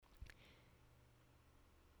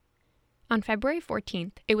On February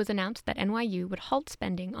 14th, it was announced that NYU would halt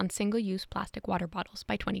spending on single-use plastic water bottles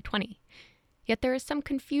by 2020. Yet there is some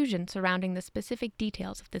confusion surrounding the specific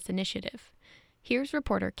details of this initiative. Here's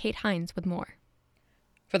reporter Cate Hynes with more.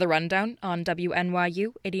 For the rundown on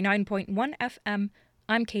WNYU 89.1 FM,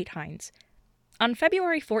 I'm Cate Hynes. On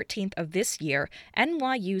February 14th of this year,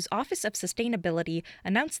 NYU's Office of Sustainability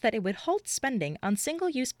announced that it would halt spending on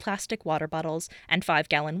single-use plastic water bottles and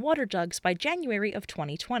 5-gallon water jugs by January of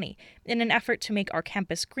 2020 in an effort to make our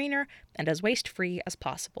campus greener and as waste-free as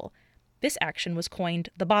possible. This action was coined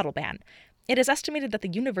the bottle ban. It is estimated that the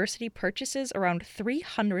university purchases around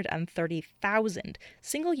 330,000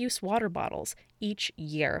 single-use water bottles each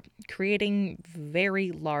year, creating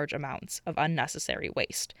very large amounts of unnecessary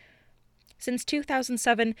waste. Since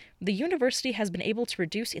 2007, the university has been able to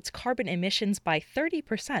reduce its carbon emissions by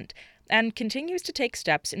 30% and continues to take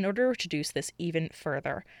steps in order to reduce this even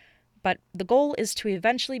further. But the goal is to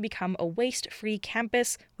eventually become a waste-free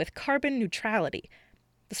campus with carbon neutrality.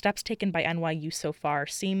 The steps taken by NYU so far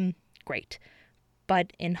seem great.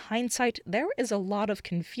 But in hindsight, there is a lot of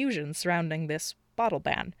confusion surrounding this bottle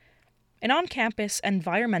ban. An on-campus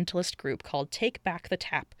environmentalist group called Take Back the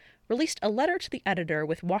Tap released a letter to the editor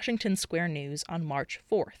with Washington Square News on March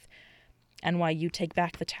 4th. NYU Take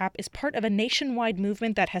Back the Tap is part of a nationwide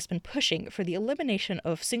movement that has been pushing for the elimination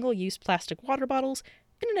of single-use plastic water bottles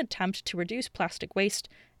in an attempt to reduce plastic waste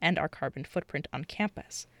and our carbon footprint on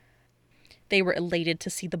campus. They were elated to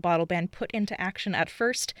see the bottle ban put into action at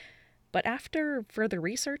first, but after further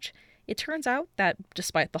research, it turns out that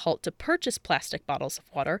despite the halt to purchase plastic bottles of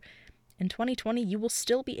water, in 2020 you will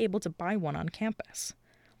still be able to buy one on campus.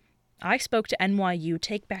 I spoke to NYU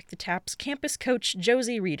Take Back the Tap's campus coach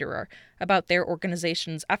Josie Riederer about their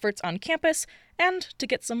organization's efforts on campus and to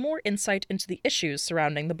get some more insight into the issues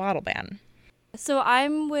surrounding the bottle ban. So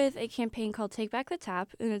I'm with a campaign called Take Back the Tap,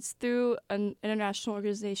 and it's through an international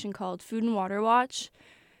organization called Food and Water Watch.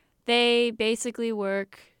 They basically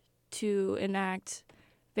work to enact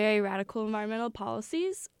very radical environmental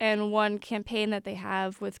policies, and one campaign that they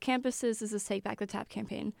have with campuses is this Take Back the Tap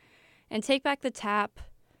campaign. And Take Back the Tap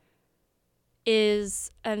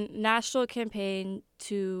is a national campaign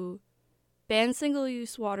to ban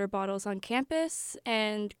single-use water bottles on campus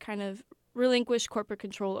and kind of relinquish corporate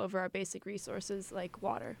control over our basic resources like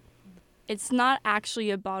water. It's not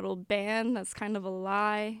actually a bottle ban. That's kind of a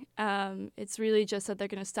lie. It's really just that they're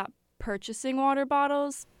going to stop purchasing water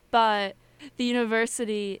bottles, but the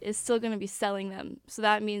university is still going to be selling them. So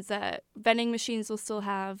that means that vending machines will still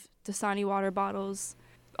have Dasani water bottles.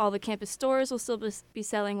 All the campus stores will still be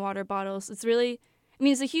selling water bottles. It's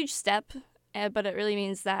a huge step, but it really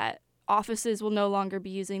means that offices will no longer be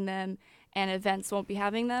using them and events won't be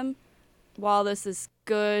having them. While this is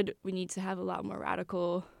good, we need to have a lot more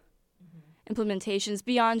radical implementations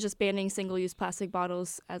beyond just banning single-use plastic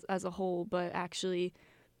bottles as a whole, but actually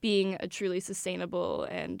being a truly sustainable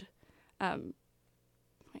and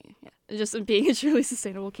just being a truly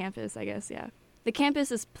sustainable campus, I guess, yeah. The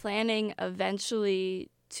campus is planning eventually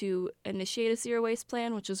to initiate a zero waste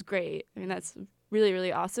plan, which is great. I mean, that's really,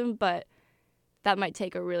 really awesome, but that might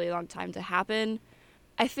take a really long time to happen.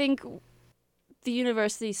 I think the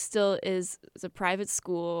university still is a private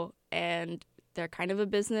school, and they're kind of a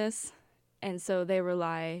business, and so they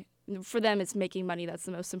rely, for them it's making money that's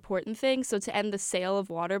the most important thing. So to end the sale of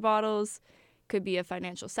water bottles could be a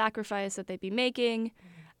financial sacrifice that they'd be making.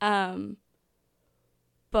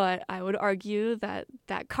 But I would argue that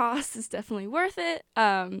that cost is definitely worth it.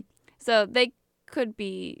 So they could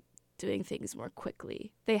be doing things more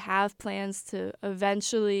quickly. They have plans to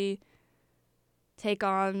eventually take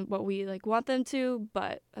on what we want them to,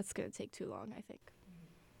 but that's going to take too long, I think.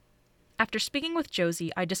 After speaking with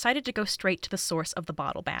Josie, I decided to go straight to the source of the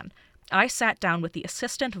bottle ban. I sat down with the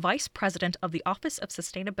Assistant Vice President of the Office of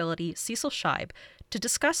Sustainability, Cecil Scheib, to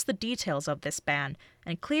discuss the details of this ban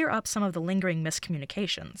and clear up some of the lingering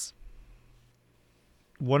miscommunications.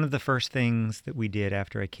 One of the first things that we did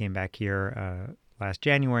after I came back here last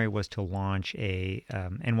January was to launch a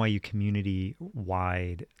NYU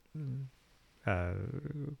community-wide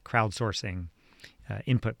crowdsourcing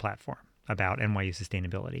input platform about NYU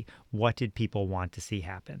sustainability. What did people want to see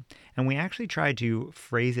happen? And we actually tried to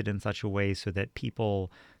phrase it in such a way so that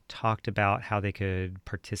people talked about how they could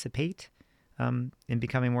participate in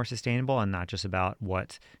becoming more sustainable and not just about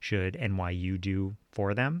what should NYU do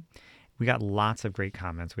for them. We got lots of great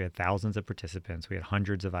comments. We had thousands of participants. We had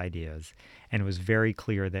hundreds of ideas. And it was very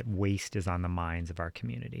clear that waste is on the minds of our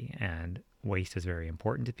community. And waste is very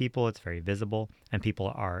important to people. It's very visible. And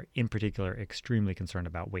people are, in particular, extremely concerned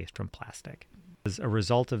about waste from plastic. As a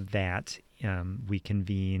result of that, we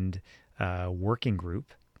convened a working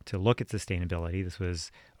group look at sustainability. This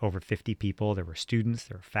was over 50 people. There were students,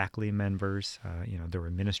 there were faculty members, there were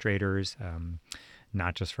administrators,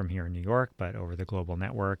 not just from here in New York, but over the global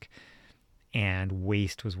network. And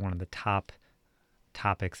waste was one of the top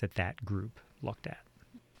topics that group looked at.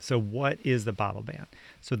 So what is the bottle ban?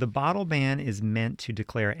 So the bottle ban is meant to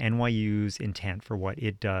declare NYU's intent for what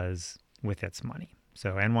it does with its money.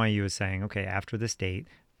 So NYU is saying, okay, after this date,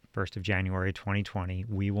 1st of January 2020,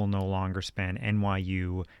 we will no longer spend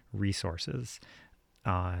NYU resources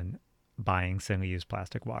on buying single-use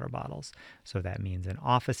plastic water bottles. So that means in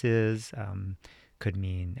offices, could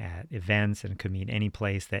mean at events, and could mean any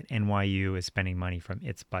place that NYU is spending money from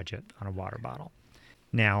its budget on a water bottle.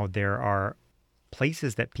 Now, there are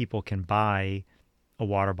places that people can buy a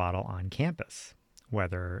water bottle on campus,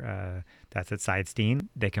 whether that's at Sidestein.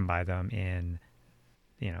 They can buy them in,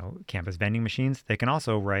 campus vending machines. They can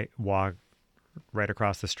also walk right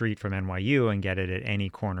across the street from NYU and get it at any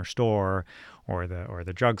corner store or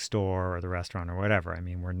the drugstore or the restaurant or whatever. I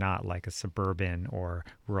mean, we're not like a suburban or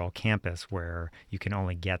rural campus where you can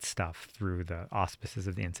only get stuff through the auspices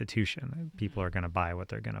of the institution. People are going to buy what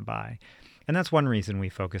they're going to buy. And that's one reason we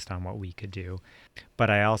focused on what we could do.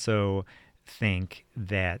 But I also think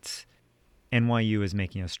that NYU is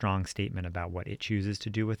making a strong statement about what it chooses to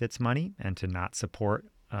do with its money, and to not support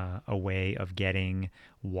a way of getting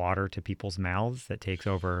water to people's mouths that takes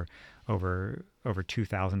over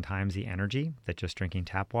 2,000 times the energy that just drinking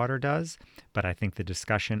tap water does. But I think the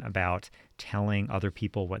discussion about telling other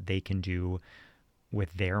people what they can do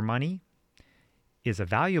with their money is a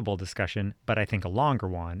valuable discussion, but I think a longer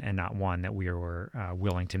one, and not one that we were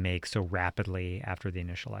willing to make so rapidly after the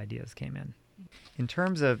initial ideas came in. In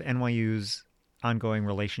terms of NYU's ongoing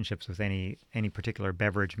relationships with any particular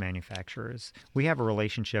beverage manufacturers, we have a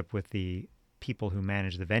relationship with the people who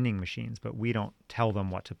manage the vending machines, but we don't tell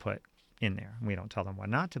them what to put in there. We don't tell them what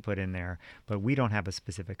not to put in there, but we don't have a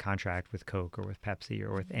specific contract with Coke or with Pepsi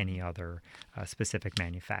or with any other specific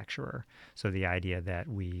manufacturer. So the idea that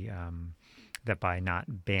that by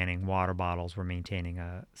not banning water bottles, we're maintaining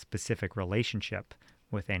a specific relationship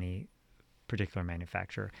with any particular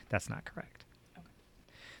manufacturer, that's not correct. Okay.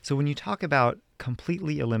 So when you talk about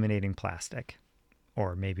completely eliminating plastic,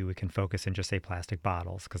 or maybe we can focus and just say plastic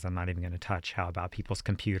bottles, because I'm not even going to touch how about people's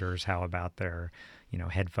computers, how about their,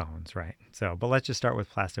 headphones, right? So, but let's just start with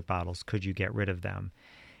plastic bottles. Could you get rid of them?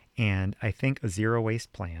 And I think a zero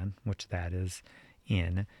waste plan, which that is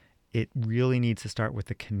it really needs to start with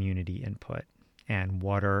the community input and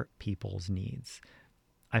what are people's needs.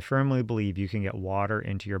 I firmly believe you can get water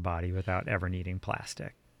into your body without ever needing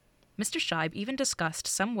plastic. Mr. Scheib even discussed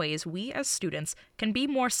some ways we as students can be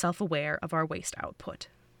more self-aware of our waste output.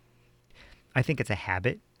 I think it's a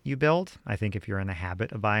habit you build. I think if you're in the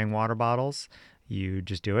habit of buying water bottles, you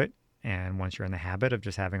just do it. And once you're in the habit of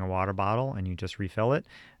just having a water bottle and you just refill it,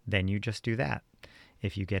 then you just do that.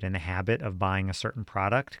 If you get in the habit of buying a certain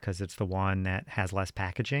product because it's the one that has less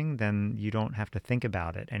packaging, then you don't have to think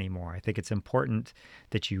about it anymore. I think it's important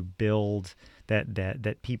that you build,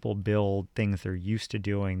 that people build things they're used to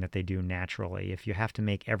doing that they do naturally. If you have to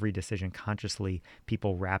make every decision consciously,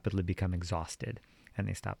 people rapidly become exhausted and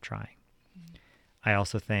they stop trying. Mm-hmm. I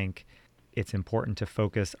also think it's important to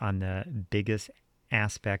focus on the biggest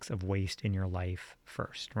aspects of waste in your life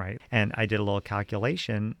first, right? And I did a little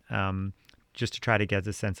calculation just to try to get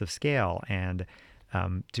a sense of scale and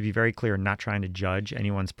to be very clear, not trying to judge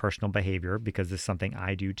anyone's personal behavior, because this is something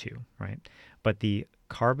I do too, right? But the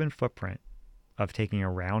carbon footprint of taking a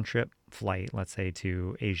round trip flight, let's say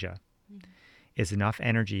to Asia, is enough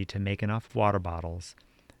energy to make enough water bottles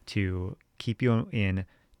to keep you in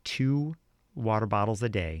 2 water bottles a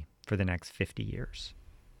day for the next 50 years.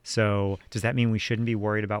 So does that mean we shouldn't be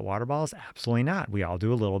worried about water bottles? Absolutely not. We all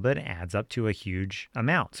do a little bit. It adds up to a huge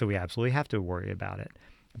amount. So we absolutely have to worry about it.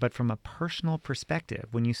 But from a personal perspective,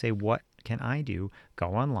 when you say, what can I do?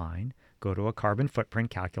 Go online, go to a carbon footprint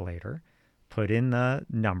calculator, put in the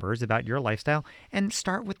numbers about your lifestyle, and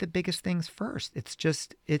start with the biggest things first. It's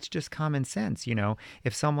just common sense.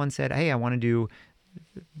 If someone said, hey, I want to do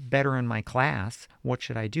better in my class, what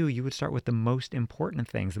should I do? You would start with the most important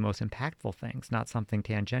things, the most impactful things, not something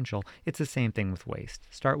tangential. It's the same thing with waste.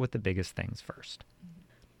 Start with the biggest things first.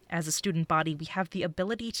 As a student body, we have the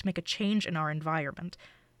ability to make a change in our environment.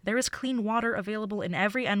 There is clean water available in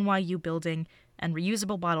every NYU building, and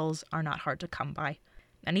reusable bottles are not hard to come by.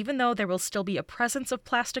 And even though there will still be a presence of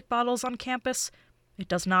plastic bottles on campus, it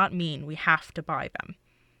does not mean we have to buy them.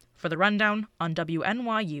 For the Rundown on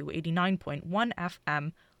WNYU 89.1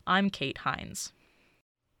 FM, I'm Cate Hynes.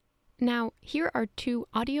 Now, here are 2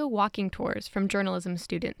 audio walking tours from journalism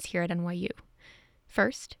students here at NYU.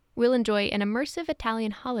 First, we'll enjoy an immersive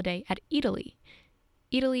Italian holiday at Eataly.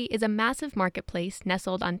 Eataly is a massive marketplace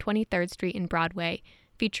nestled on 23rd Street in Broadway,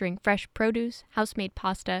 featuring fresh produce, house-made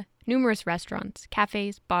pasta, numerous restaurants,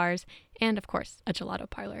 cafes, bars, and, of course, a gelato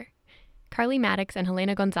parlor. Mattox and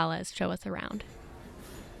Helena Gonzalez show us around.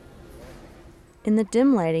 In the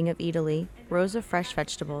dim lighting of Eataly, rows of fresh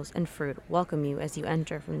vegetables and fruit welcome you as you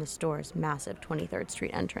enter from the store's massive 23rd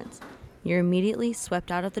Street entrance. You're immediately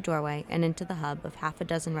swept out of the doorway and into the hub of half a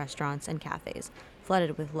dozen restaurants and cafes,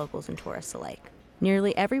 flooded with locals and tourists alike.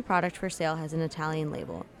 Nearly every product for sale has an Italian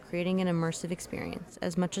label, creating an immersive experience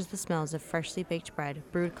as much as the smells of freshly baked bread,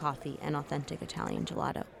 brewed coffee, and authentic Italian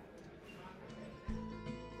gelato.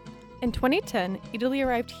 In 2010, Eataly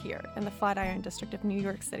arrived here in the Flatiron District of New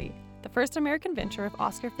York City, the first American venture of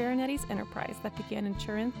Oscar Farinetti's enterprise that began in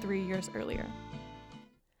Turin 3 years earlier.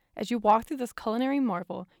 As you walk through this culinary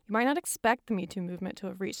marvel, you might not expect the Me Too movement to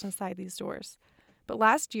have reached inside these doors. But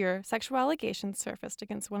last year, sexual allegations surfaced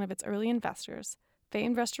against one of its early investors,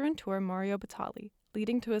 famed restaurateur Mario Batali,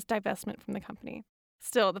 leading to his divestment from the company.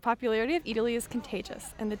 Still, the popularity of Eataly is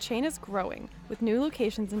contagious, and the chain is growing, with new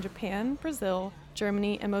locations in Japan, Brazil,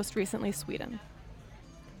 Germany, and most recently Sweden.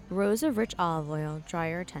 Rows of rich olive oil draw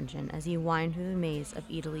your attention as you wind through the maze of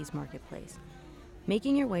Eataly's marketplace.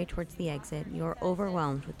 Making your way towards the exit, you are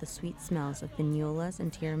overwhelmed with the sweet smells of bagnolas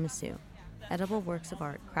and tiramisu, edible works of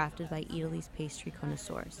art crafted by Eataly's pastry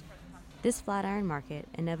connoisseurs. This Flatiron market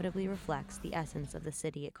inevitably reflects the essence of the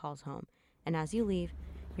city it calls home, and as you leave,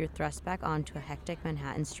 you're thrust back onto a hectic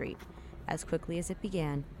Manhattan street. As quickly as it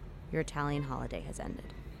began, your Italian holiday has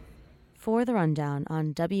ended. For the rundown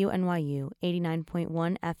on WNYU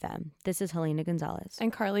 89.1 FM, this is Helena Gonzalez.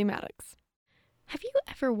 And Carly Mattox. Have you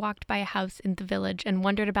ever walked by a house in the Village and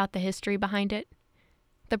wondered about the history behind it?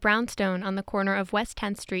 The brownstone on the corner of West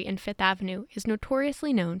 10th Street and 5th Avenue is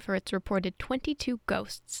notoriously known for its reported 22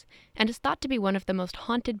 ghosts and is thought to be one of the most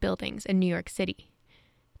haunted buildings in New York City.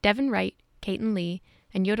 Devin Wright, Keighton Li,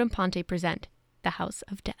 and Yotam Ponte present The House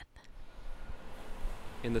of Death.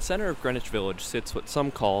 In the center of Greenwich Village sits what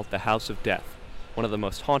some call the House of Death, one of the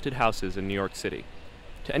most haunted houses in New York City.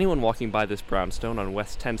 To anyone walking by this brownstone on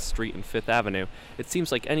West 10th Street and 5th Avenue, it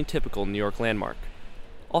seems like any typical New York landmark.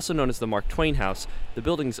 Also known as the Mark Twain House, the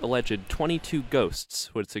building's alleged 22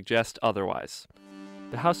 ghosts would suggest otherwise.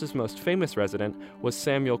 The house's most famous resident was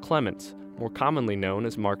Samuel Clemens, more commonly known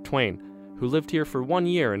as Mark Twain, who lived here for 1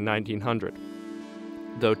 year in 1900.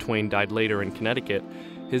 Though Twain died later in Connecticut,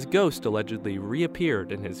 his ghost allegedly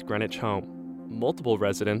reappeared in his Greenwich home. Multiple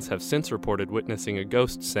residents have since reported witnessing a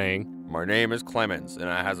ghost saying, "My name is Clemens, and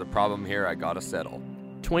I has a problem here I gotta settle."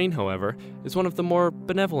 Twain, however, is one of the more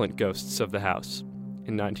benevolent ghosts of the house.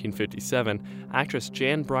 In 1957, actress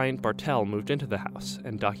Jan Bryant Bartell moved into the house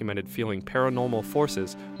and documented feeling paranormal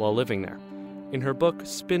forces while living there. In her book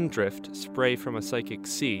Spindrift, Spray from a Psychic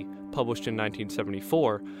Sea, published in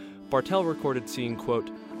 1974, Bartell recorded seeing, quote,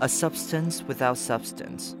 "A substance without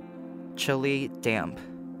substance, chilly, damp,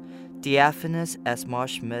 diaphanous as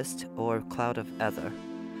marsh mist or cloud of ether.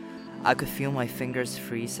 I could feel my fingers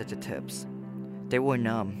freeze at the tips. They were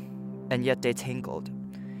numb, and yet they tingled.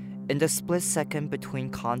 In the split second between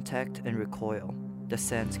contact and recoil, the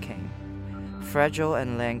scent came, fragile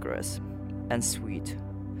and languorous, and sweet,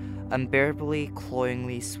 unbearably,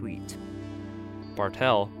 cloyingly sweet."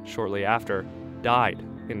 Bartell, shortly after, died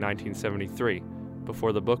in 1973,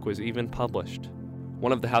 before the book was even published.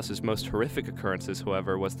 One of the house's most horrific occurrences,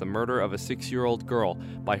 however, was the murder of a 6-year-old girl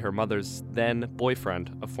by her mother's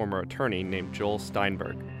then-boyfriend, a former attorney named Joel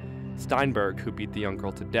Steinberg. Steinberg, who beat the young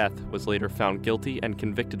girl to death, was later found guilty and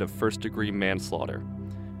convicted of first-degree manslaughter.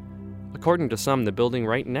 According to some, the building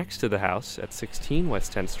right next to the house, at 16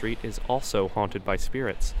 West 10th Street, is also haunted by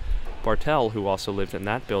spirits. Bartell, who also lived in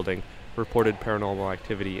that building, reported paranormal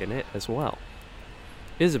activity in it as well.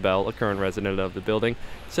 Isabel, a current resident of the building,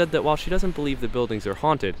 said that while she doesn't believe the buildings are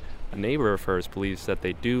haunted, a neighbor of hers believes that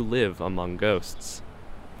they do live among ghosts.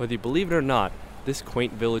 Whether you believe it or not, this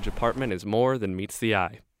quaint village apartment is more than meets the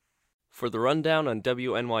eye. For the rundown on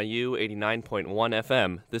WNYU 89.1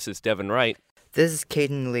 FM, this is Devin Wright. This is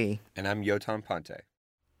Keighton Li. And I'm Yotam Ponte.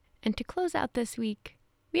 And to close out this week,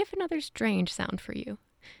 we have another strange sound for you.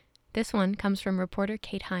 This one comes from reporter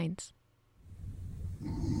Cate Hynes.